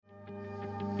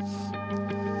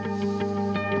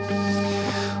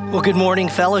Well, good morning,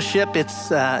 fellowship. It's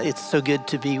so good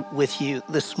to be with you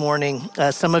this morning.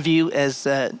 Some of you, as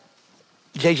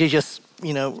JJ just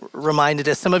reminded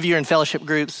us, some of you are in fellowship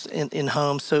groups in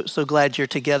homes. So glad you're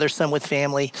together. Some with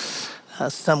family,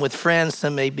 some with friends,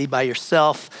 some may be by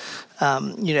yourself.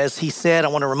 As he said, I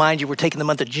want to remind you, we're taking the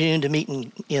month of June to meet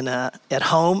at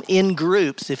home in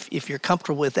groups. If you're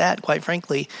comfortable with that, quite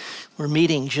frankly, we're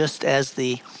meeting just as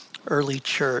the early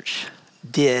church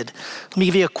did. Let me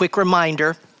give you a quick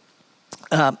reminder.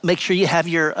 Make sure you have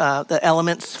your the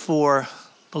elements for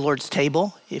the Lord's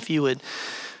table. If you would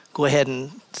go ahead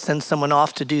and send someone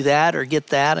off to do that or get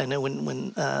that. I know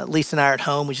when Lisa and I are at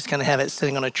home, we just kind of have it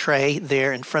sitting on a tray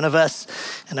there in front of us.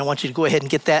 And I want you to go ahead and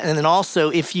get that. And then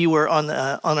also, if you were on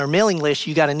our mailing list,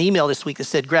 you got an email this week that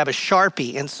said grab a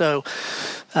Sharpie. And so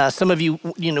some of you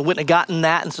wouldn't have gotten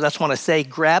that. And so that's what I want to say,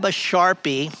 grab a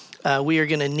Sharpie. We are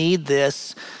going to need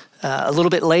this a little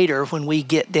bit later when we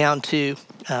get down to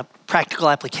practical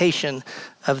application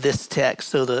of this text.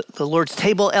 So the Lord's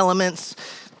table elements,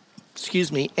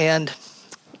 and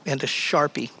a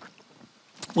Sharpie.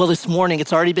 Well, this morning,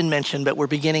 it's already been mentioned, but we're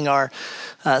beginning our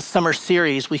summer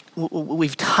series.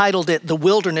 We've titled it The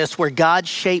Wilderness, Where God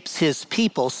Shapes His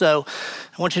People. So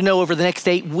I want you to know over the next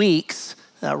 8 weeks,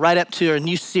 right up to our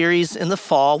new series in the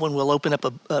fall, when we'll open up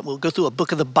we'll go through a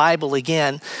book of the Bible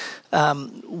again.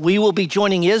 We will be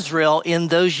joining Israel in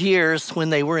those years when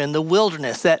they were in the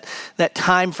wilderness, that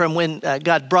time from when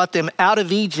God brought them out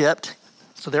of Egypt.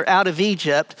 So they're out of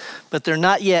Egypt, but they're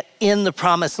not yet in the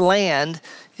promised land.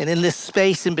 And in this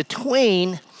space in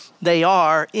between, they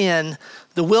are in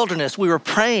the wilderness. We were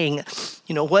praying,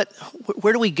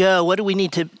 where do we go? What do we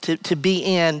need to be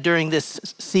in during this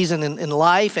season in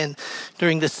life and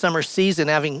during this summer season,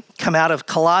 having come out of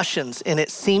Colossians? And it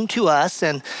seemed to us,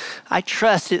 and I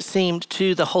trust it seemed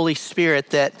to the Holy Spirit,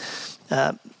 that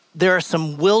there are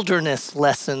some wilderness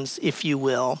lessons, if you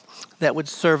will, that would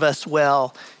serve us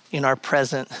well in our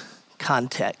present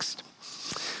context.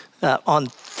 On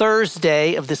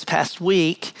Thursday of this past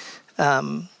week,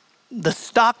 the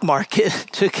stock market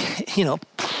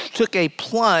took a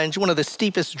plunge, one of the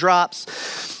steepest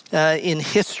drops in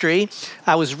history.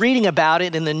 I was reading about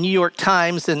it in the New York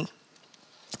Times, and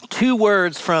 2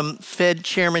 words from Fed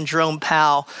Chairman Jerome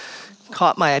Powell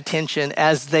caught my attention,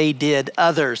 as they did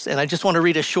others. And I just want to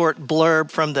read a short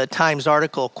blurb from the Times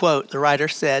article. Quote, the writer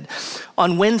said,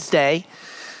 on Wednesday,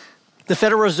 the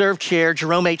Federal Reserve Chair,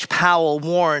 Jerome H. Powell,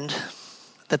 warned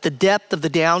that the depth of the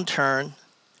downturn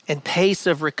and pace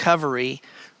of recovery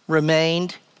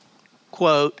remained,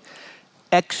 quote,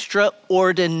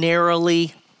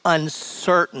 extraordinarily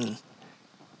uncertain,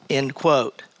 end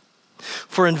quote.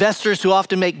 For investors who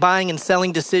often make buying and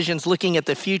selling decisions looking at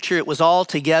the future, it was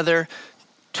altogether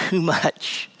too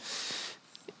much,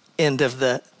 end of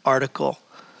the article.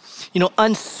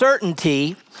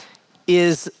 Uncertainty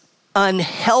is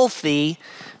unhealthy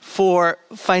for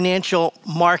financial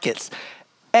markets.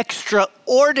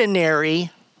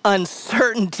 Extraordinary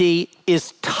uncertainty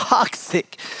is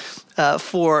toxic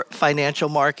for financial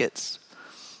markets.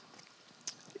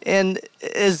 And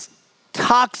as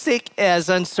toxic as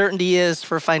uncertainty is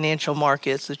for financial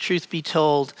markets, the truth be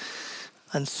told,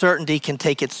 uncertainty can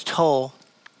take its toll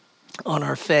on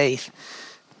our faith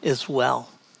as well.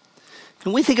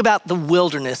 When we think about the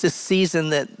wilderness, this season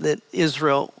that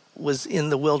Israel was in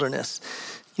the wilderness,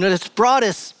 this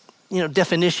broadest,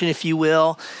 definition, if you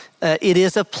will, it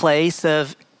is a place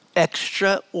of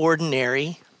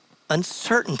extraordinary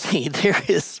uncertainty. There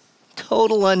is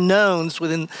total unknowns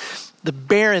within the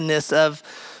barrenness of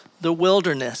the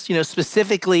wilderness.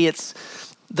 Specifically, it's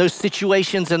those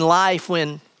situations in life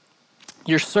when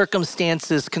your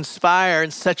circumstances conspire in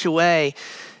such a way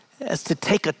as to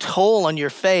take a toll on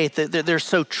your faith. They're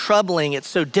so troubling, it's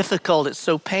so difficult, it's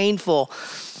so painful.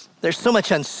 There's so much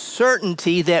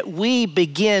uncertainty that we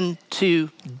begin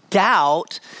to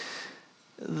doubt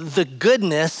the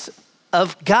goodness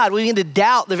of God. We begin to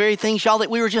doubt the very things, y'all,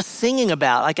 that we were just singing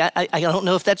about. Like, I don't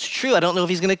know if that's true. I don't know if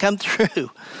he's going to come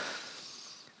through.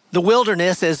 The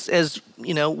wilderness, as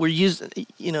we're using,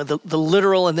 the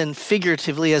literal and then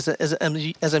figuratively as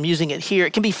I'm using it here,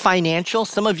 it can be financial.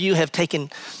 Some of you have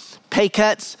taken pay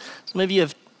cuts. Some of you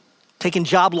have taken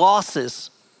job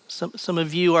losses. Some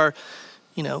of you are,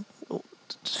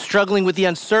 struggling with the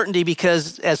uncertainty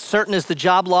because as certain as the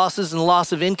job losses and the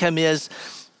loss of income is,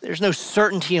 there's no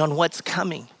certainty on what's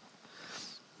coming.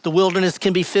 The wilderness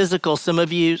can be physical. Some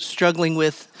of you struggling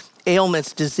with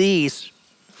ailments, disease.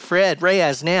 Fred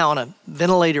Reyes now on a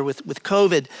ventilator with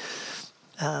COVID.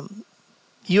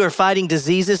 You are fighting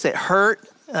diseases that hurt.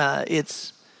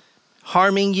 It's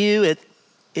harming you. It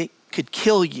could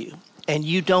kill you, and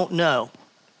you don't know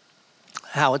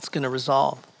how it's going to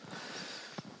resolve.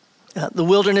 The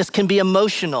wilderness can be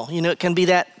emotional. It can be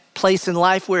that place in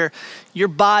life where your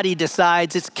body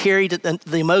decides it's carried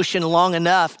the emotion long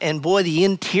enough, and boy, the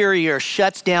interior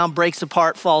shuts down, breaks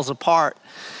apart, falls apart.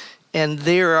 And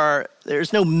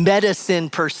there's no medicine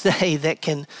per se that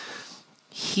can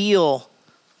heal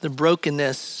the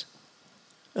brokenness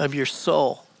of your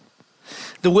soul.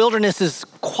 The wilderness is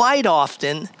quite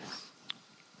often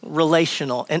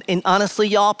relational. And honestly,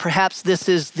 y'all, perhaps this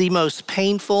is the most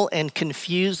painful and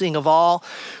confusing of all,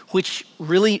 which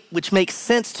makes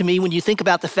sense to me when you think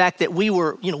about the fact that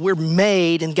we're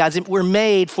made in God's image, we're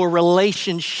made for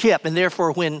relationship. And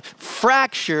therefore, when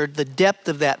fractured, the depth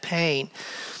of that pain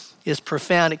is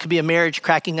profound. It could be a marriage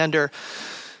cracking under,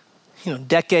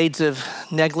 decades of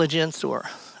negligence or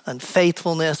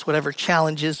unfaithfulness, whatever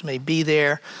challenges may be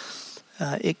there.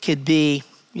 It could be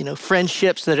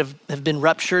friendships that have been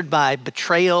ruptured by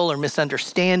betrayal or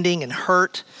misunderstanding and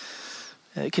hurt.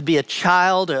 It could be a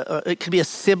child, or it could be a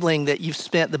sibling that you've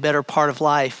spent the better part of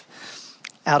life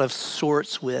out of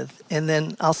sorts with. And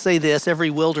then I'll say this, every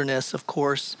wilderness, of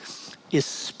course, is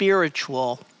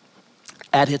spiritual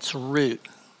at its root.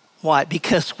 Why?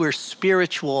 Because we're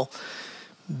spiritual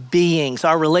beings.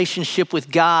 Our relationship with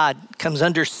God comes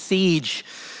under siege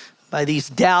by these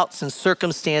doubts and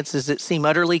circumstances that seem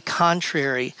utterly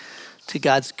contrary to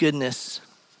God's goodness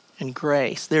and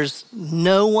grace. There's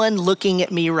no one looking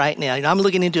at me right now. I'm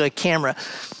looking into a camera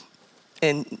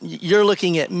and you're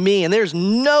looking at me, and there's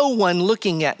no one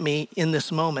looking at me in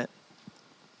this moment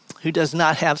who does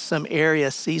not have some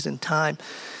area, season, time,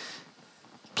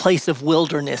 place of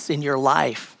wilderness in your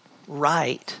life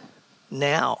right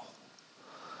now.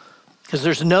 Because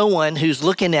there's no one who's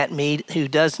looking at me who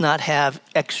does not have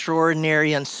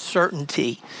extraordinary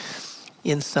uncertainty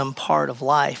in some part of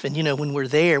life. And when we're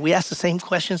there, we ask the same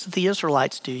questions that the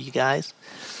Israelites do, you guys.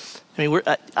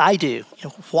 I do.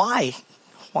 Why?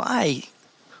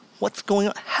 What's going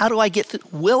on? How do I get through?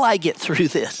 Will I get through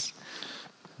this?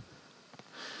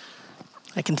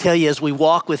 I can tell you, as we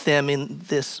walk with them in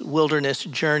this wilderness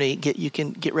journey, you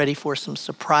can get ready for some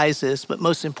surprises, but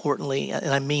most importantly,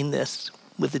 and I mean this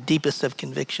with the deepest of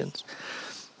convictions,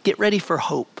 get ready for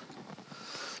hope,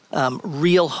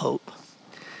 real hope,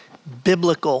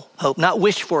 biblical hope, not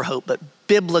wish for hope, but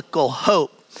biblical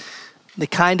hope, the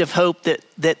kind of hope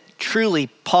that truly,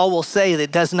 Paul will say,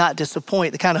 that does not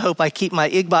disappoint, the kind of hope I keep my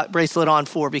Igbok bracelet on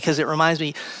for, because it reminds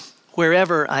me,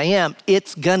 wherever I am,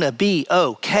 it's gonna be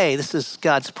okay. This is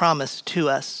God's promise to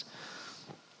us.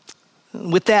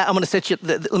 With that, I'm gonna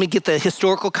let me get the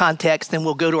historical context, then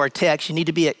we'll go to our text. You need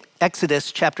to be at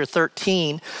Exodus chapter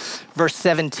 13, verse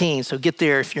 17. So get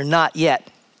there if you're not yet.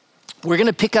 We're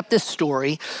gonna pick up this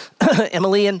story.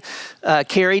 Emily and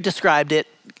Carrie described it.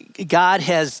 God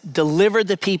has delivered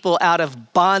the people out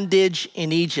of bondage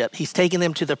in Egypt. He's taken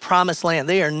them to the promised land.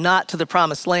 They are not to the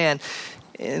promised land,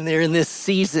 and they're in this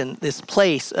season, this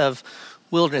place of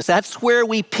wilderness. That's where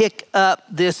we pick up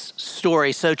this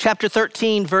story. So chapter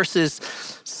 13, verses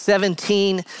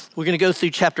 17, we're gonna go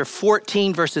through chapter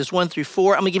 14, verses 1 through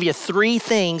 4. I'm gonna give you three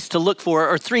things to look for,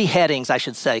 or three headings, I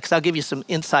should say, because I'll give you some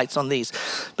insights on these.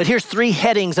 But here's three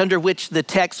headings under which the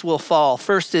text will fall.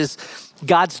 First is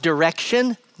God's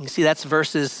direction. You see that's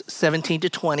verses 17 to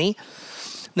 20.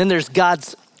 Then there's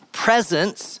God's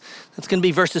presence. That's gonna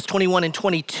be verses 21 and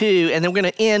 22. And then we're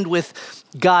gonna end with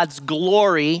God's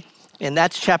glory. And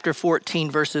that's chapter 14,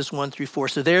 verses 1 through 4.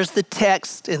 So there's the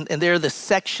text, and there are the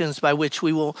sections by which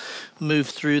we will move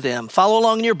through them. Follow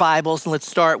along in your Bibles, and let's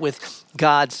start with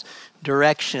God's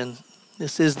direction.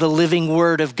 This is the living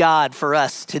word of God for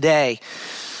us today.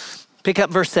 Pick up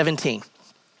verse 17.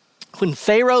 When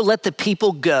Pharaoh let the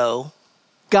people go,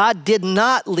 God did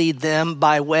not lead them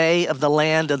by way of the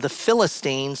land of the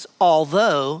Philistines,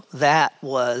 although that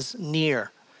was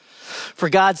near. For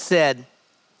God said,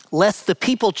 lest the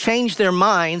people change their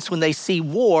minds when they see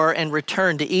war and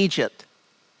return to Egypt.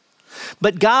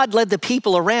 But God led the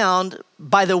people around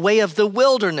by the way of the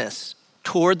wilderness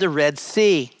toward the Red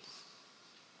Sea.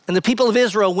 And the people of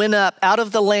Israel went up out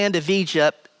of the land of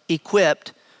Egypt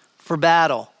equipped for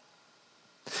battle.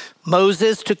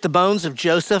 Moses took the bones of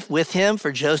Joseph with him,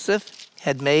 for Joseph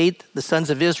had made the sons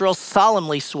of Israel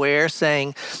solemnly swear,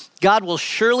 saying, God will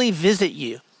surely visit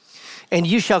you, and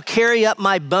you shall carry up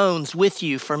my bones with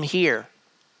you from here.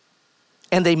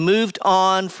 And they moved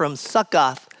on from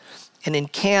Succoth and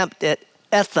encamped at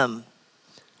Etham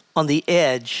on the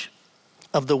edge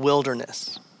of the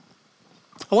wilderness.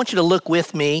 I want you to look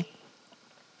with me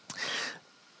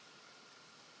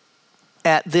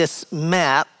at this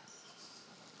map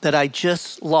that I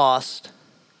just lost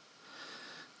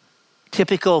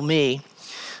typical me.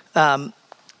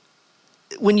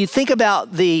 When you think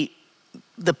about the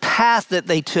path that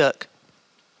they took,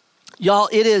 y'all,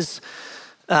 it is,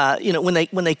 when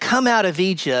they come out of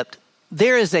Egypt,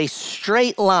 there is a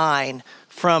straight line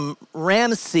from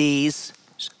Ramses,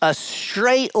 a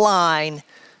straight line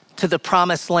to the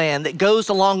promised land that goes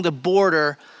along the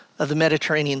border of the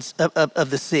Mediterranean, of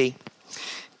the sea.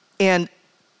 And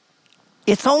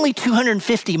it's only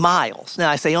 250 miles. Now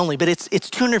I say only, but it's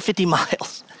 250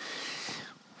 miles.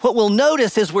 What we'll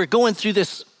notice as we're going through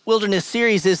this wilderness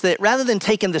series is that rather than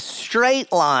taking the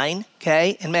straight line,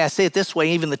 okay, and may I say it this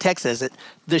way, even the text says it,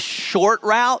 the short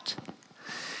route,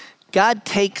 God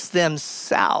takes them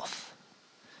south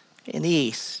and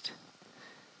east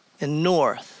and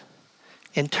north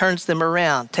and turns them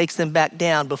around, takes them back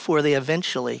down before they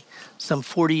eventually, some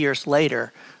 40 years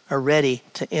later, are ready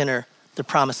to enter the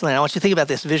promised land. I want you to think about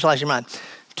this, visualize your mind.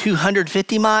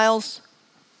 250 miles,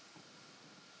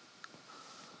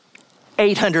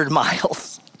 800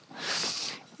 miles.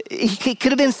 It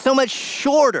could have been so much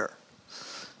shorter.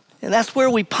 And that's where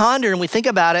we ponder and we think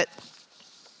about it.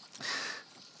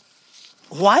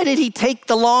 Why did he take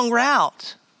the long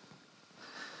route?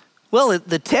 Well,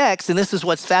 the text, and this is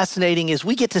what's fascinating, is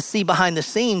we get to see behind the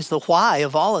scenes the why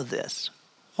of all of this.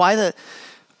 Why the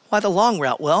long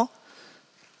route? Well,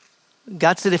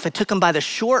 God said if I took them by the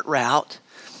short route,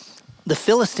 the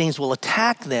Philistines will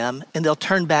attack them and they'll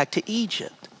turn back to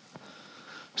Egypt.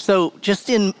 So just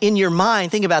in your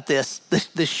mind, think about this.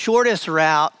 The shortest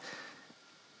route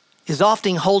is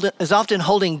often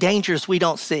holding dangers we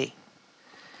don't see.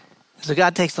 So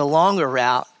God takes the longer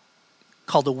route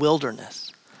called the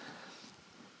wilderness.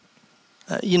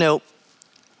 It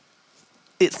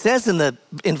says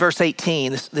in verse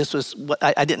 18, this was what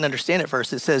I didn't understand at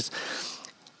first. It says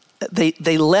they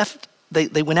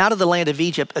went out of the land of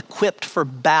Egypt equipped for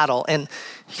battle. And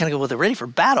you kind of go, well, they're ready for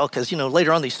battle because,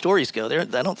 later on these stories go, I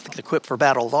don't think they're equipped for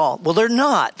battle at all. Well, they're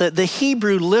not. The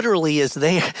Hebrew literally is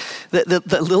there. The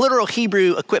literal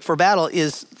Hebrew equipped for battle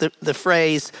is the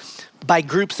phrase by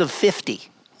groups of 50.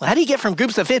 Well, how do you get from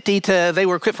groups of 50 to they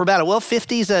were equipped for battle? Well,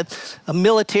 50 is a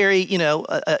military,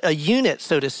 a unit,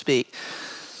 so to speak.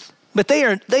 But they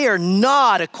are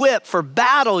not equipped for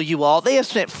battle, you all. They have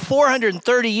spent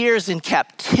 430 years in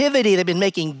captivity. They've been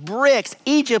making bricks.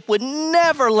 Egypt would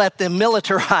never let them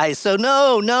militarize. So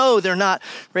no, they're not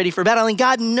ready for battle. And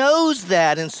God knows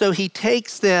that. And so he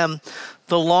takes them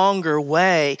the longer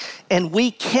way. And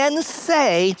we can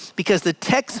say, because the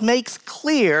text makes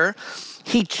clear,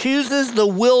 he chooses the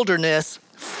wilderness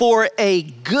for a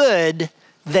good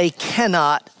they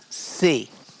cannot see.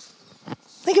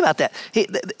 Think about that.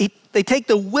 They take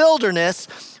the wilderness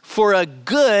for a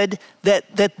good that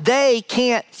they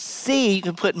can't see. You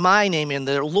can put my name in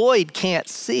there. Lloyd can't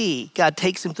see. God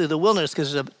takes him through the wilderness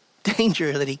because there's a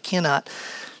danger that he cannot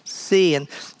see. And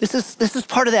this is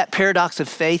part of that paradox of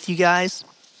faith, you guys.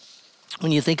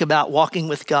 When you think about walking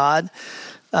with God,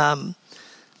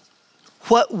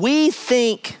 what we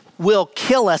think will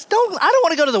kill us. I don't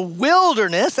want to go to the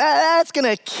wilderness. That's going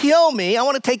to kill me. I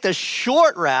want to take the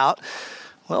short route.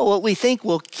 Well, what we think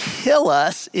will kill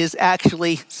us is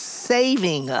actually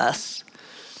saving us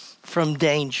from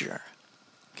danger.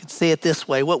 You could say it this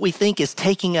way. What we think is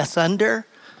taking us under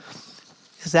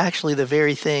is actually the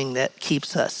very thing that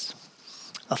keeps us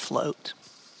afloat.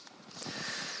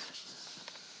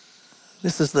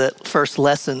 This is the first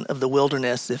lesson of the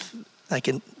wilderness, if I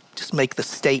can just make the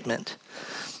statement.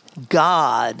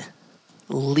 God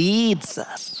leads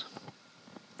us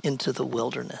into the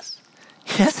wilderness.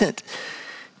 He doesn't.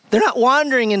 They're not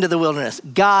wandering into the wilderness.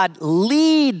 God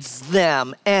leads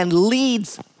them and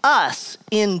leads us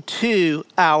into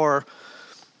our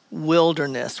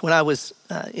wilderness. When I was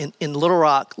in Little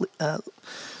Rock,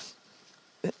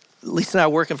 Lisa and I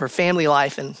were working for Family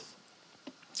Life, and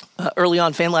early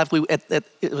on Family Life,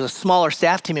 it was a smaller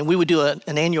staff team, and we would do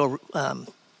an annual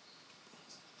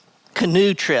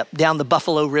canoe trip down the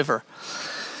Buffalo River.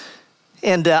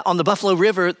 And on the Buffalo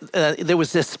River, there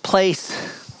was this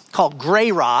place called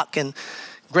Gray Rock, and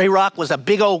Gray Rock was a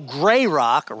big old gray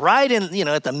rock right in,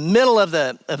 at the middle of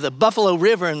the Buffalo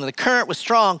River, and the current was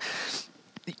strong.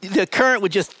 The current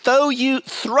would just throw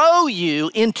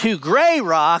you into Gray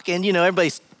Rock, and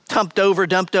everybody's dumped over,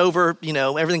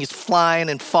 everything is flying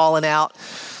and falling out.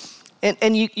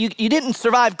 And you didn't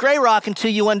survive Gray Rock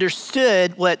until you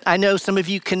understood what I know some of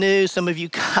you canoe, some of you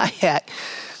kayak.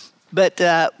 But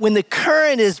when the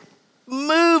current is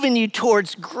moving you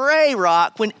towards Gray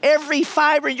Rock, when every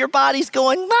fiber in your body's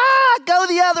going, go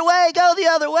the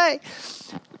other way,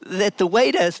 that the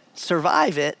way to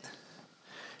survive it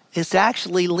is to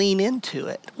actually lean into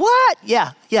it. What?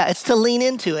 Yeah, it's to lean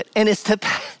into it. And it's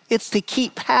to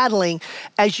keep paddling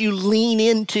as you lean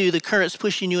into the currents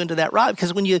pushing you into that rock.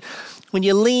 Because when you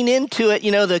lean into it,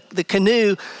 the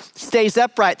canoe stays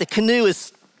upright. The canoe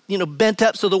is, bent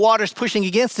up so the water's pushing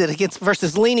against it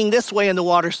versus leaning this way and the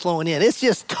water's flowing in. It's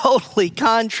just totally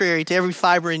contrary to every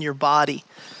fiber in your body,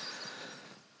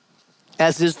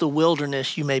 as is the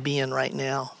wilderness you may be in right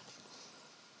now.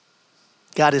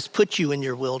 God has put you in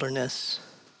your wilderness.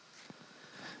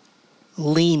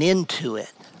 Lean into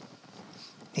it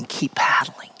and keep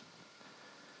paddling.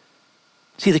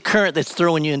 See, the current that's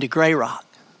throwing you into Grey Rock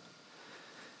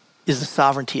is the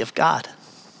sovereignty of God.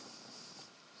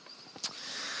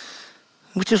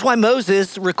 Which is why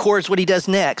Moses records what he does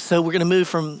next. So we're going to move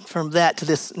from that to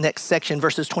this next section,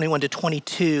 verses 21 to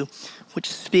 22, which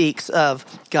speaks of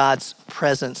God's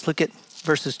presence. Look at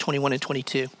verses 21 and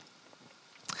 22.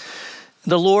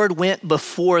 The Lord went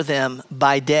before them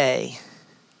by day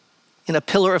in a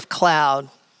pillar of cloud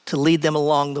to lead them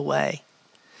along the way,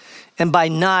 and by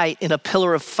night in a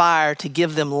pillar of fire to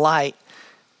give them light,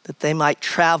 that they might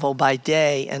travel by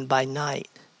day and by night.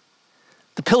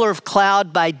 The pillar of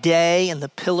cloud by day and the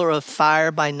pillar of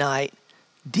fire by night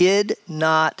did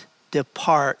not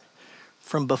depart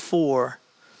from before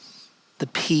the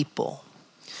people.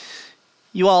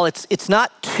 You all, it's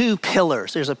not two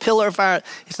pillars. There's a pillar of fire.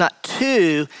 It's not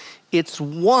two, it's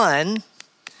one.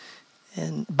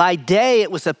 And by day,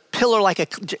 it was a pillar like a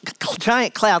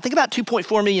giant cloud. Think about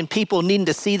 2.4 million people needing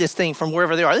to see this thing from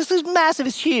wherever they are. This is massive,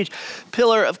 it's huge.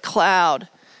 Pillar of cloud.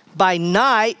 By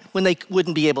night, when they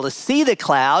wouldn't be able to see the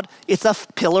cloud, it's a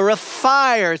pillar of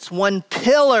fire. It's one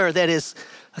pillar that is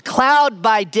a cloud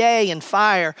by day and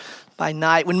fire by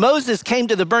night. When Moses came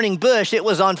to the burning bush, it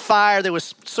was on fire. There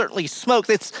was certainly smoke.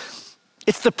 It's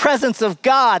the presence of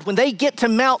God. When they get to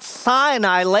Mount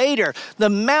Sinai later, the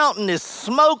mountain is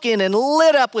smoking and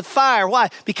lit up with fire. Why?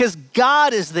 Because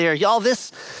God is there. Y'all,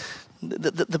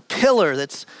 the pillar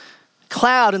that's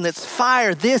cloud and that's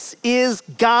fire, this is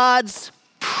God's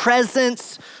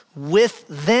presence with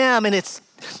them. And it's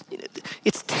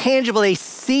tangible. They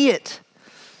see it.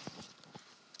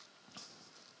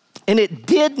 And it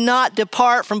did not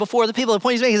depart from before the people. The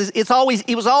point he's making is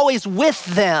it was always with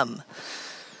them.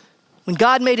 When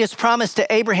God made his promise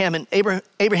to Abraham,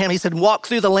 he said, walk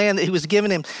through the land that he was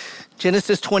giving him.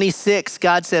 Genesis 26,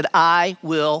 God said, I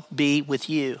will be with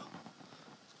you.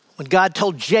 When God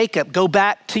told Jacob, go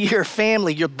back to your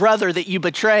family, your brother that you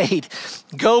betrayed,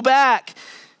 go back.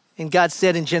 And God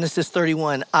said in Genesis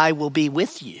 31, I will be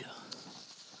with you.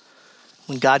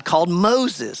 When God called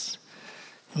Moses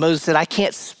said, I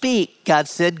can't speak. God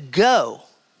said, go.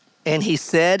 And he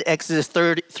said, Exodus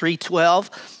 3:12,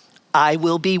 I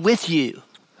will be with you.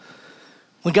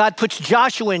 When God puts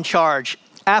Joshua in charge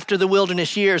after the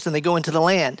wilderness years and they go into the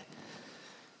land,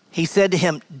 he said to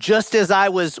him, just as I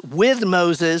was with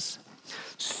Moses,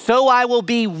 so I will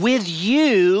be with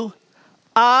you.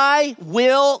 I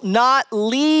will not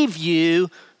leave you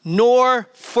nor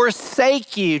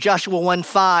forsake you, Joshua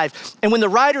 1:5. And when the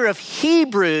writer of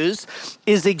Hebrews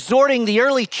is exhorting the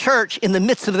early church in the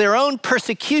midst of their own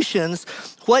persecutions,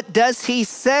 what does he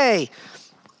say?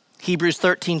 Hebrews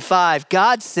 13:5,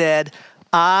 God said,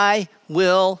 I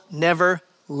will never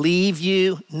leave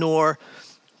you nor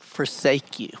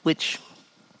forsake you, which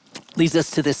leads us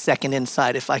to this second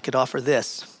insight, if I could offer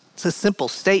this. It's a simple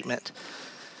statement.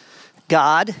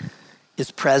 God is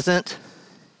present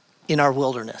in our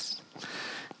wilderness.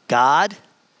 God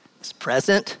is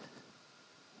present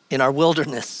in our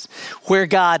wilderness. Where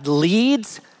God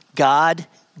leads, God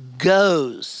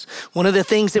goes. One of the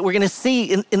things that we're going to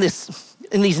see in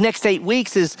these next 8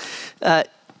 weeks is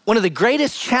one of the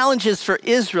greatest challenges for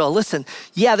Israel. Listen,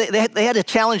 yeah, they had a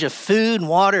challenge of food and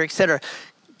water, et cetera.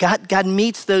 God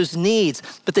meets those needs.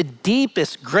 But the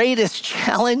deepest, greatest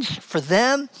challenge for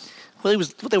them,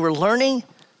 what they were learning,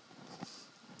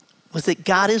 was that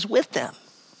God is with them.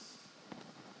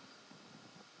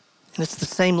 And it's the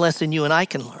same lesson you and I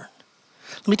can learn.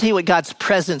 Let me tell you what God's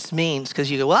presence means,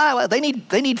 because you go, well, they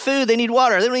need food, they need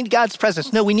water, they don't need God's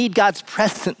presence. No, we need God's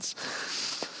presence.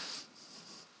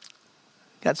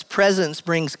 God's presence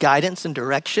brings guidance and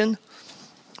direction,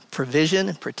 provision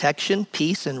and protection,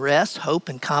 peace and rest, hope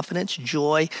and confidence,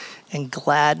 joy and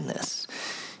gladness.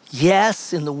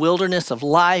 Yes, in the wilderness of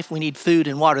life, we need food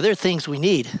and water. There are things we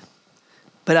need.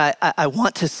 But I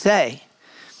want to say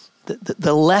that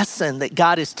the lesson that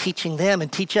God is teaching them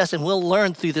and teach us, and we'll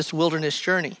learn through this wilderness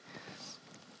journey,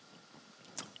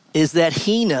 is that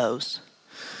he knows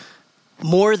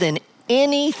more than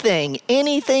anything,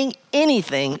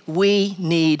 we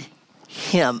need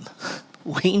him.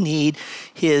 We need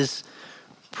his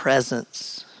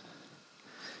presence.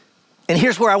 And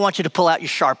here's where I want you to pull out your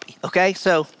Sharpie, okay?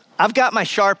 So I've got my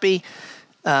Sharpie.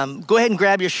 Go ahead and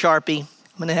grab your Sharpie.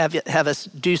 I'm gonna have us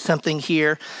do something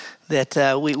here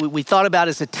that we thought about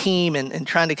as a team and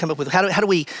trying to come up with how do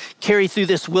we carry through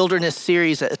this wilderness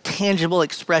series a tangible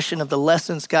expression of the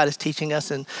lessons God is teaching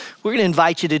us. And we're gonna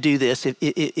invite you to do this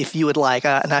if you would like,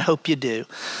 and I hope you do.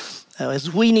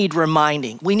 As we need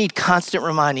reminding, we need constant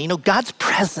reminding. You know, God's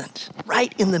present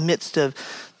right in the midst of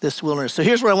this wilderness. So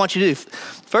here's what I want you to do.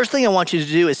 First thing I want you to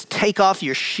do is take off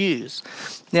your shoes.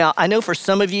 Now, I know for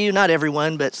some of you, not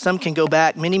everyone, but some can go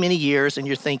back many, many years and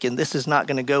you're thinking, this is not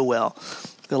gonna go well.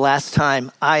 The last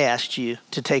time I asked you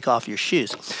to take off your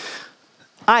shoes.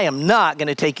 I am not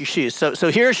gonna take your shoes.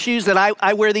 So here are shoes that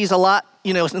I wear these a lot,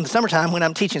 you know, in the summertime when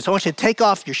I'm teaching. So I want you to take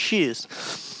off your shoes.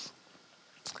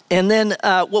 And then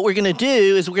what we're gonna do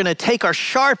is we're gonna take our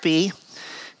Sharpie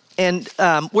and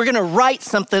we're gonna write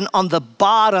something on the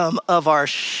bottom of our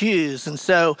shoes. And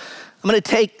so I'm gonna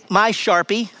take my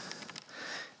Sharpie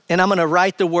and I'm gonna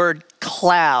write the word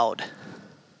cloud.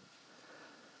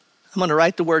 I'm gonna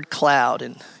write the word cloud.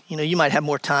 And you know, you might have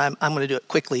more time. I'm gonna do it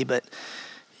quickly, but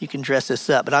you can dress this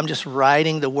up. But I'm just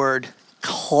writing the word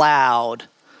cloud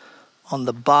on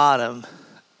the bottom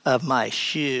of my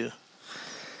shoe.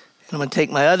 And I'm gonna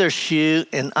take my other shoe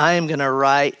and I am gonna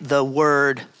write the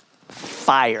word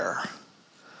fire.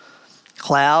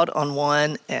 Cloud on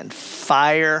one and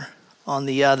fire on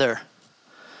the other.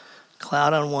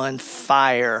 Cloud on one,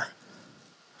 fire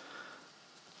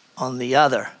on the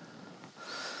other.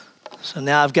 So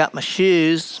now I've got my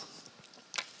shoes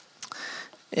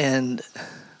and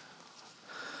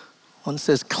one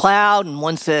says cloud and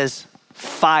one says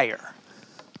fire.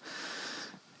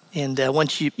 And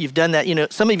once you've done that, you know,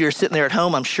 some of you are sitting there at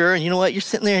home, I'm sure, and you know what? You're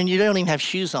sitting there and you don't even have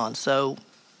shoes on. So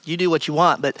you do what you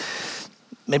want, but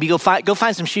maybe go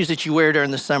find some shoes that you wear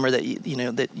during the summer that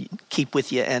that you keep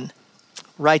with you and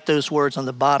write those words on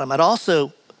the bottom. I'd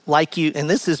also like you, and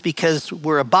this is because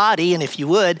we're a body, and if you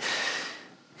would,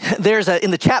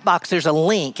 in the chat box, there's a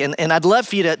link, and I'd love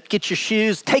for you to get your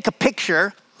shoes, take a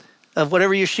picture of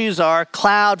whatever your shoes are,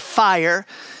 cloud, fire,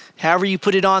 however you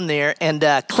put it on there, and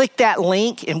click that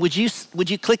link, and would you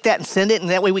click that and send it, and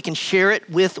that way we can share it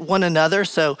with one another.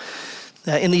 So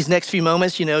in these next few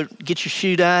moments, you know, get your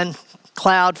shoe done,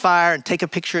 cloud, fire, and take a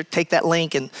picture, take that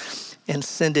link and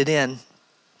send it in.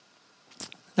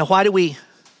 Now, why do we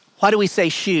say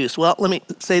shoes? Well, let me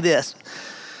say this.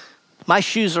 My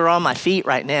shoes are on my feet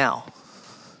right now.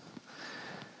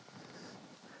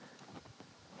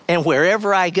 And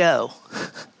wherever I go,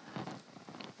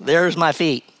 there's my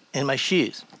feet and my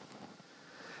shoes.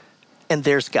 And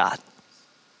there's God.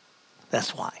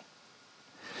 That's why.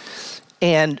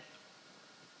 And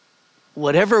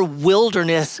whatever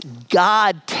wilderness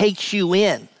God takes you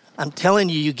in, I'm telling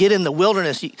you, you get in the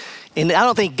wilderness, and I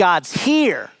don't think God's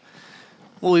here.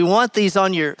 Well, we want these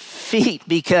on your feet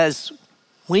because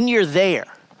when you're there,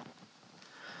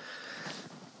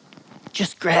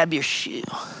 just grab your shoe.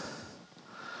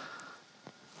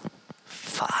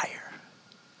 Fire.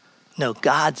 No,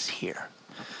 God's here.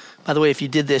 By the way, if you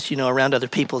did this, around other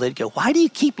people, they'd go, why do you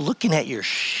keep looking at your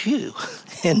shoe?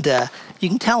 And you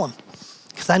can tell them,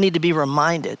 because I need to be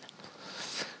reminded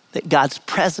that God's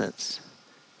presence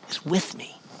is with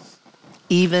me,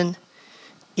 even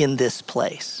in this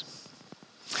place.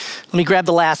 Let me grab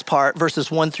the last part, verses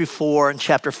 1-4 in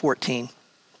chapter 14.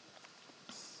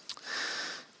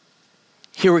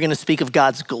 Here we're going to speak of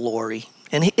God's glory.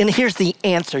 And here's the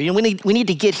answer. We need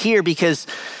to get here because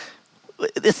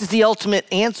this is the ultimate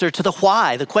answer to the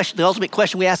why. The ultimate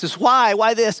question we ask is why?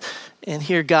 Why this? And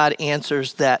here God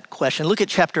answers that question. Look at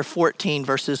chapter 14,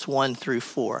 verses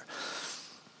 1-4.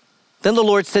 Then the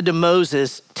Lord said to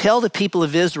Moses, tell the people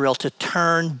of Israel to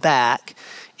turn back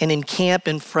and encamp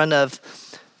in front of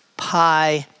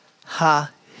Pi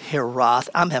Hahiroth.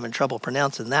 I'm having trouble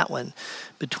pronouncing that one.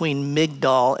 Between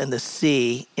Migdal and the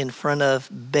sea, in front of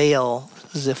Baal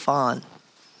Zephon.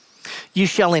 You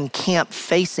shall encamp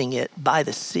facing it by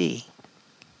the sea.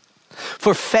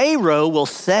 For Pharaoh will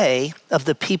say of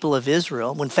the people of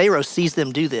Israel, when Pharaoh sees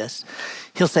them do this,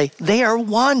 he'll say, they are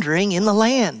wandering in the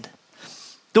land.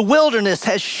 The wilderness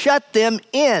has shut them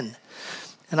in.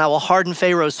 And I will harden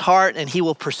Pharaoh's heart and he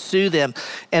will pursue them.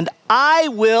 And I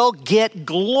will get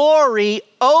glory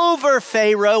over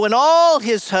Pharaoh and all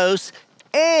his hosts,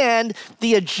 and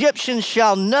the Egyptians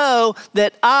shall know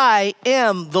that I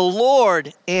am the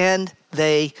Lord. And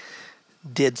they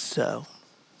did so.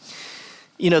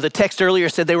 The text earlier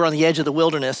said they were on the edge of the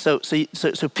wilderness. So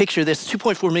picture this,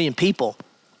 2.4 million people,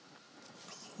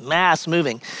 mass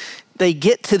moving. They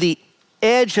get to the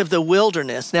edge of the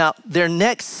wilderness. Now, their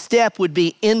next step would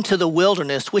be into the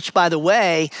wilderness, which, by the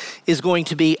way, is going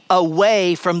to be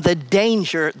away from the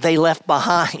danger they left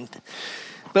behind.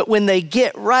 But when they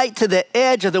get right to the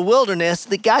edge of the wilderness,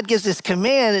 that God gives this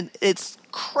command, and it's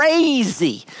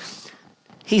crazy.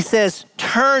 He says,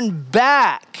 turn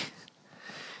back.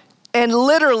 And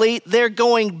literally, they're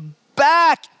going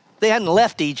back. They hadn't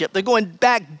left Egypt. They're going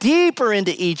back deeper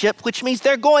into Egypt, which means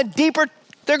they're going deeper.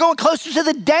 They're going closer to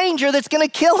the danger that's going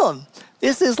to kill them.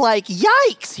 This is like,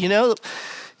 yikes, you know?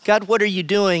 God, what are you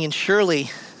doing? And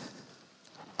surely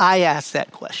I ask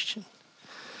that question.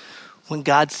 When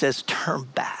God says, turn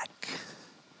back,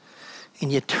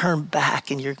 and you turn back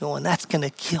and you're going, that's going to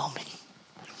kill me.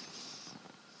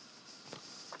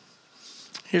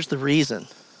 Here's the reason.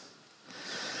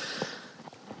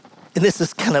 And this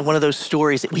is kind of one of those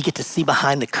stories that we get to see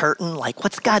behind the curtain, like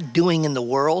what's God doing in the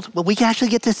world? Well, we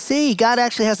actually get to see. God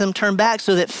actually has them turn back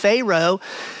so that Pharaoh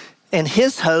and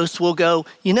his hosts will go,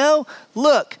 you know,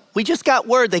 look, we just got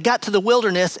word they got to the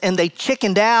wilderness and they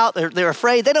chickened out. They're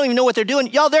afraid. They don't even know what they're doing.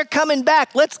 Y'all, they're coming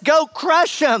back. Let's go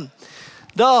crush them.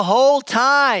 The whole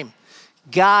time,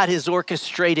 God has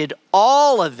orchestrated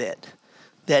all of it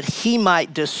that he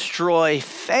might destroy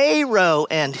Pharaoh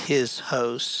and his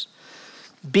hosts,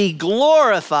 be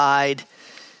glorified,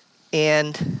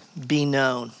 and be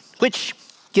known. Which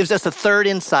gives us a third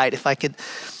insight. If I could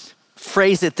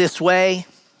phrase it this way,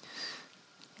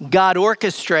 God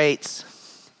orchestrates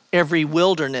every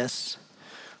wilderness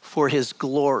for his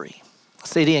glory. I'll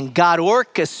say it again, God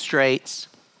orchestrates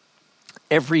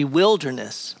every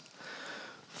wilderness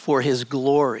for his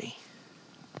glory.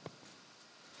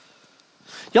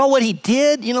 Y'all, what he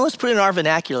did, you know, let's put it in our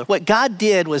vernacular. What God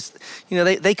did was, you know,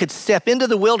 they could step into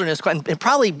the wilderness, and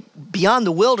probably beyond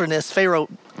the wilderness, Pharaoh,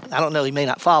 I don't know, he may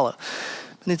not follow.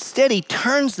 But instead, he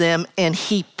turns them and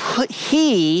he puts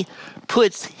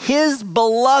his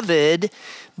beloved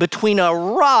between a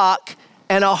rock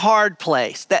and a hard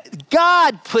place. That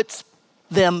God puts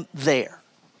them there.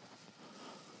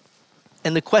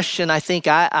 And the question I think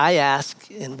I ask,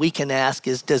 and we can ask,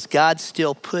 is does God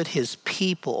still put his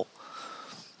people,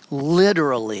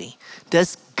 literally,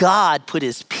 does God put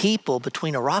his people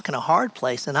between a rock and a hard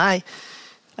place? And I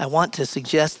want to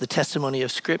suggest the testimony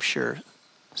of Scripture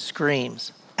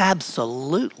screams,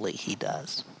 absolutely he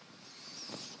does.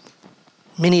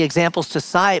 Many examples to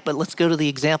cite, but let's go to the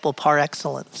example par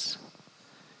excellence.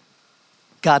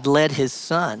 God led his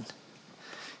son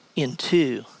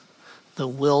into the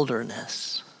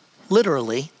wilderness,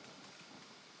 literally,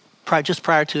 just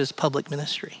prior to his public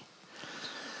ministry.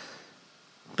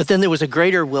 But then there was a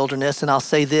greater wilderness, and I'll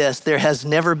say this, there has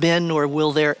never been nor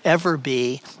will there ever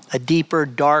be a deeper,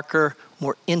 darker,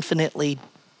 more infinitely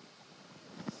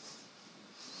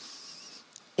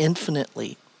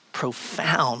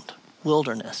profound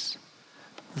wilderness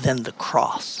than the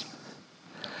cross.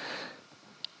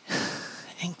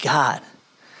 And God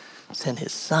sent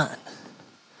his son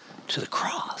to the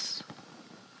cross.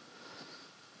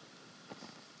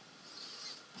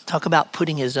 Talk about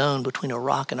putting his own between a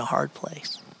rock and a hard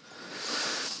place.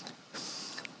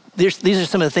 These are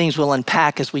some of the things we'll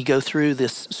unpack as we go through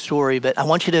this story, but I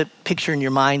want you to picture in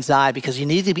your mind's eye, because we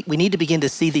need to begin to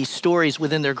see these stories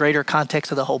within their greater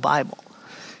context of the whole Bible.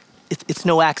 It's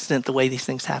no accident the way these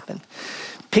things happen.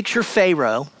 Picture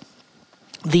Pharaoh,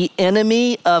 the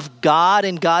enemy of God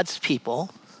and God's people.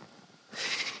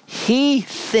 He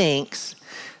thinks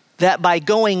that by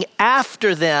going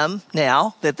after them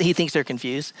now, that he thinks they're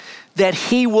confused, that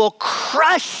he will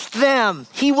crush them.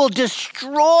 He will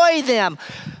destroy them.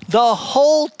 The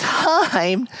whole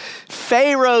time,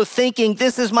 Pharaoh thinking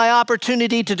this is my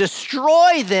opportunity to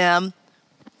destroy them.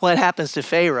 What happens to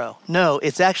Pharaoh? No,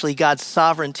 it's actually God's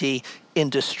sovereignty in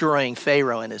destroying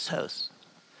Pharaoh and his hosts.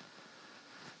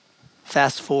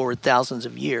 Fast forward thousands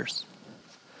of years.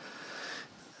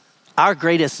 Our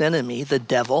greatest enemy, the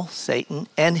devil, Satan,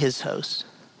 and his hosts,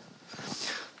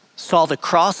 saw the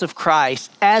cross of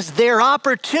Christ as their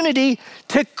opportunity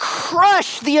to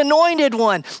crush the anointed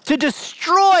one, to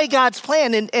destroy God's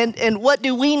plan. And what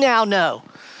do we now know?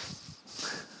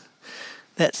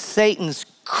 That Satan's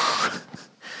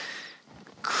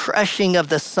crushing of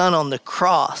the Son on the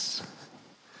cross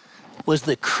was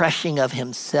the crushing of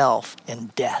himself in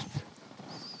death.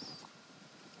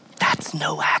 That's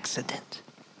no accident.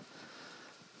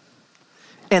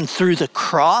 And through the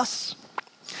cross,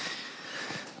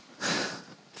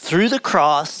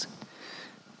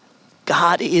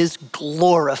 God is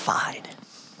glorified.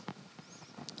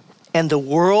 And the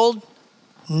world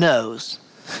knows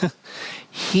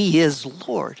he is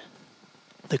Lord.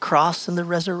 The cross and the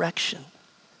resurrection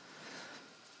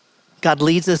God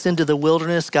leads us into the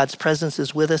wilderness. God's presence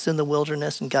is with us in the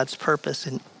wilderness, and God's purpose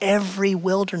in every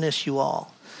wilderness, you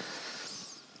all,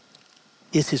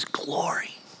 is his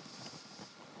glory.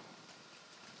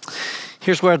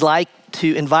 Here's where I'd like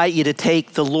to invite you to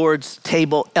take the Lord's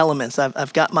table elements.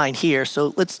 I've got mine here.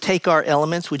 So let's take our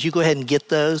elements. Would you go ahead and get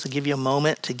those? I'll give you a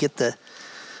moment to get the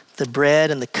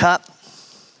bread and the cup.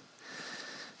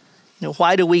 You know,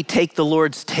 why do we take the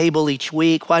Lord's table each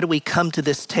week? Why do we come to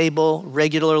this table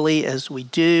regularly as we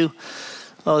do?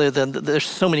 Well, there's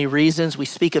so many reasons. We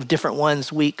speak of different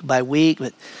ones week by week,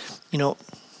 but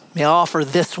may I offer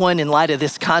this one in light of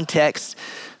this context.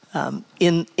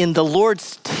 In the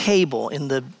Lord's table, in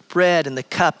the bread and the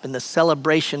cup and the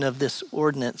celebration of this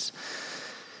ordinance,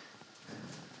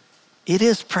 it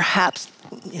is perhaps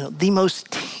the most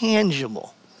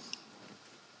tangible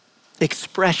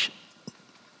expression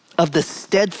of the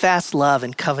steadfast love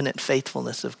and covenant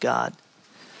faithfulness of God.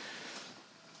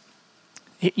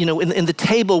 In the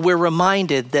table, we're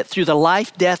reminded that through the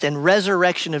life, death, and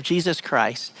resurrection of Jesus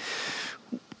Christ,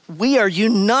 we are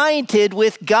united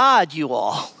with God, you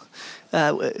all.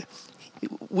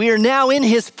 We are now in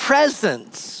his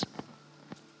presence.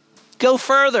 Go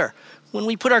further. When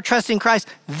we put our trust in Christ,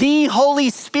 the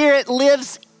Holy Spirit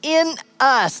lives in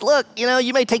us. Look,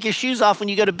 you may take your shoes off when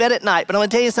you go to bed at night, but I'm going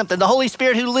to tell you something. The Holy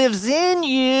Spirit who lives in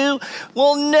you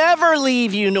will never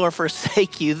leave you nor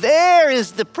forsake you. There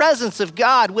is the presence of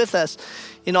God with us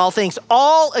in all things,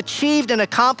 all achieved and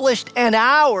accomplished, and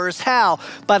ours, how?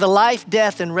 By the life,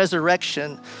 death, and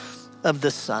resurrection of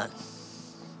the Son.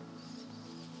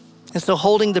 And so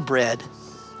holding the bread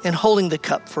and holding the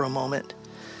cup for a moment,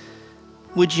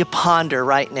 would you ponder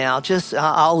right now?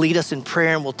 I'll lead us in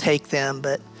prayer and we'll take them,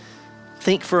 but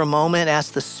think for a moment,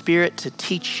 ask the Spirit to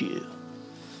teach you.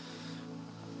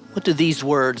 What do these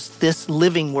words, this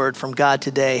living word from God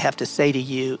today, have to say to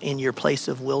you in your place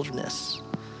of wilderness?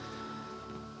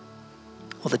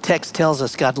 Well, the text tells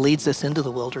us God leads us into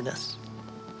the wilderness.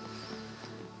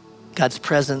 God's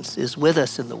presence is with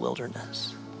us in the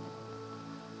wilderness.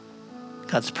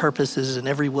 God's purposes in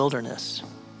every wilderness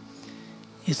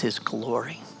is his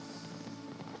glory.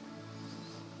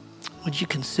 Would you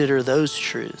consider those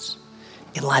truths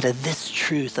in light of this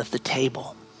truth of the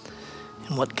table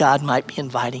and what God might be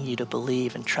inviting you to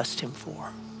believe and trust him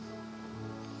for?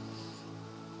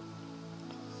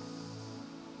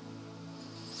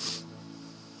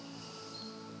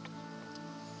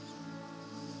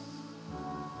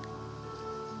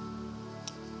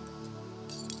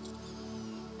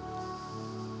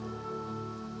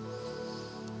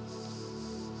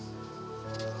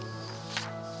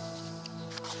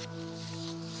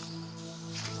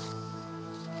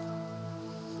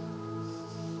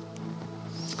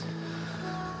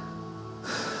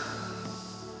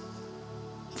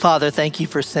 Father, thank you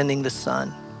for sending the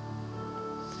Son.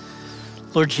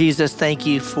 Lord Jesus, thank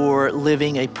you for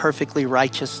living a perfectly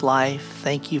righteous life.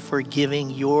 Thank you for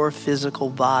giving your physical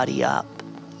body up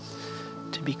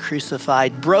to be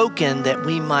crucified, broken that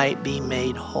we might be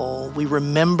made whole. We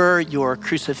remember your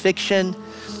crucifixion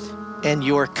and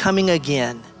your coming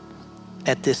again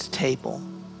at this table.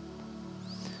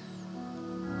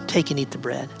 Take and eat the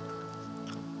bread.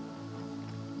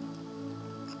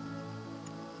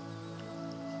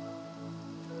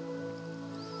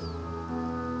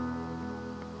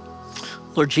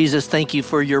 Lord Jesus, thank you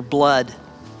for your blood.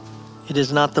 It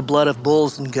is not the blood of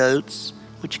bulls and goats,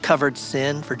 which covered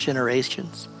sin for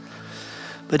generations,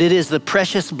 but it is the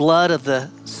precious blood of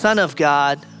the Son of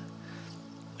God,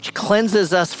 which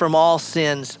cleanses us from all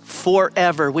sins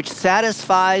forever, which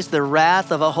satisfies the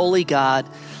wrath of a holy God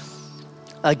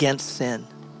against sin.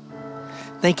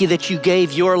 Thank you that you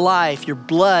gave your life. Your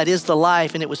blood is the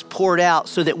life, and it was poured out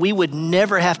so that we would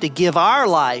never have to give our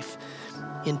life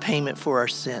in payment for our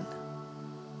sin.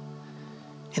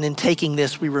 And in taking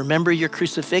this, we remember your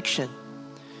crucifixion,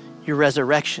 your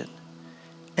resurrection,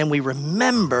 and we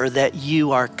remember that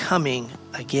you are coming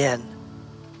again.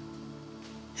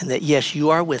 And that, yes, you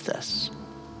are with us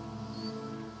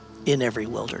in every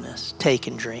wilderness. Take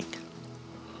and drink.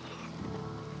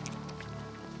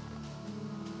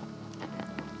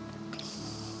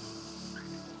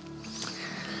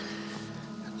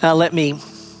 Now let me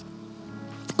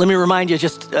remind you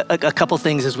just a couple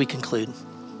things as we conclude.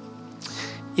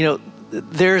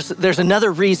 There's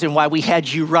another reason why we had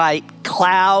you write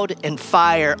cloud and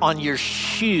fire on your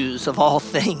shoes of all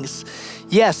things.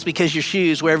 Yes, because your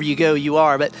shoes, wherever you go, you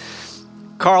are. But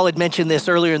Carl had mentioned this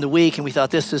earlier in the week, and we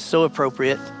thought this is so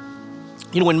appropriate.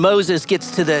 When Moses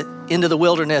gets to the end of the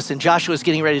wilderness and Joshua's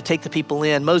getting ready to take the people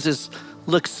in, Moses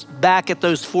looks back at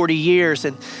those 40 years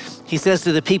and He says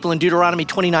to the people in Deuteronomy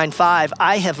 29:5,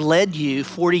 I have led you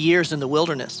 40 years in the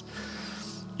wilderness.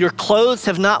 Your clothes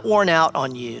have not worn out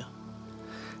on you,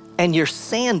 and your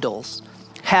sandals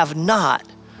have not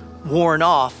worn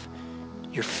off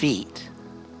your feet.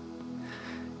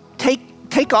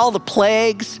 Take all the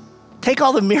plagues, take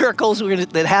all the miracles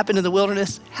that happened in the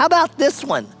wilderness. How about this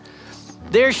one?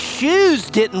 Their shoes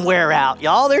didn't wear out,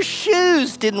 y'all. Their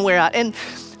shoes didn't wear out. And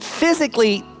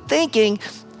physically thinking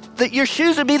that your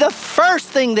shoes would be the first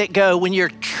thing that go when you're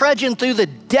trudging through the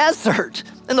desert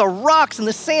and the rocks and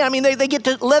the sand. I mean,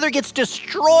 leather gets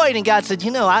destroyed. And God said,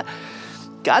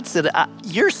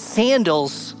 your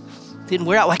sandals didn't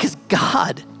wear out. Why? Because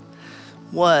God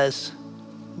was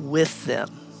with them.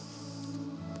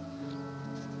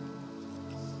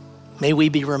 May we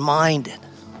be reminded,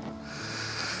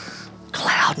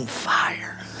 cloud and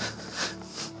fire,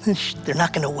 they're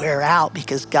not going to wear out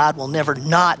because God will never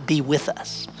not be with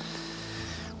us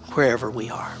wherever we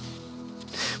are.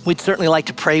 We'd certainly like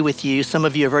to pray with you. Some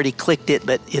of you have already clicked it,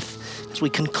 but as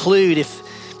we conclude,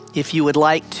 if you would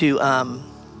like to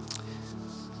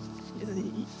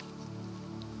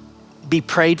be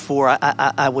prayed for,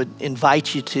 I would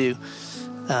invite you to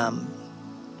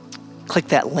click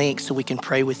that link so we can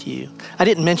pray with you. I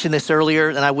didn't mention this earlier,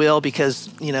 and I will because,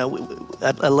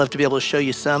 I'd love to be able to show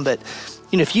you some, but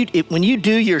when you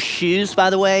do your shoes, by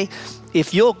the way,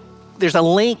 there's a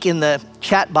link in the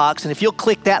chat box, and if you'll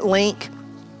click that link,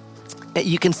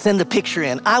 you can send the picture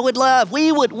in.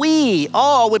 We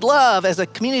all would love, as a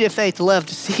community of faith, love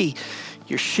to see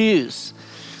your shoes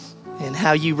and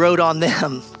how you wrote on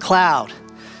them cloud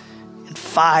and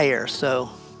fire. So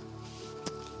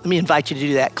let me invite you to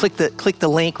do that. Click the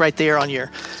link right there on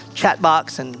your chat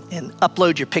box and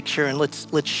upload your picture, and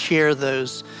let's share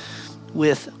those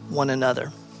with one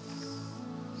another.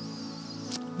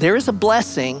 There is a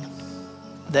blessing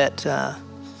that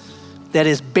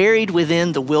is buried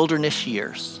within the wilderness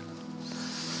years,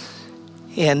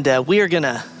 and we're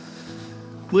gonna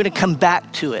come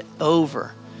back to it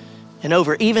over and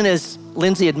over. Even as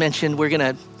Lindsay had mentioned, we're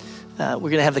gonna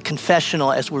have the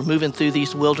confessional as we're moving through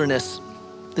this wilderness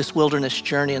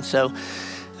journey. And so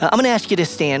I'm gonna ask you to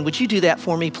stand. Would you do that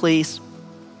for me, please?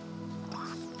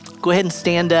 Go ahead and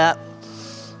stand up.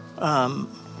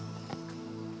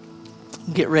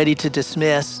 Get ready to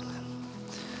dismiss.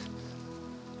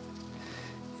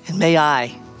 And may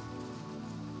I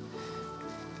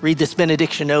read this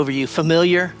benediction over you.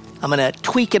 Familiar? I'm gonna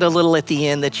tweak it a little at the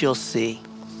end that you'll see.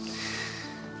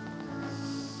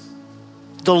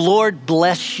 The Lord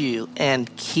bless you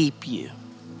and keep you.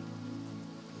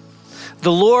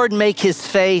 The Lord make his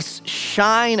face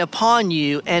shine upon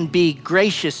you and be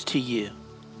gracious to you.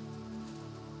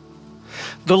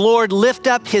 The Lord lift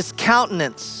up his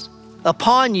countenance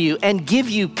upon you and give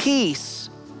you peace.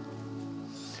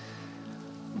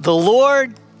 The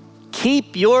Lord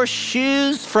keep your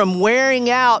shoes from wearing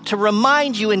out to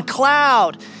remind you in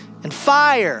cloud and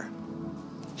fire.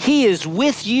 He is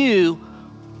with you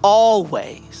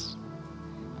always.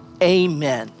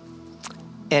 Amen.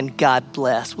 And God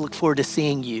bless. We look forward to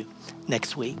seeing you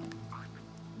next week.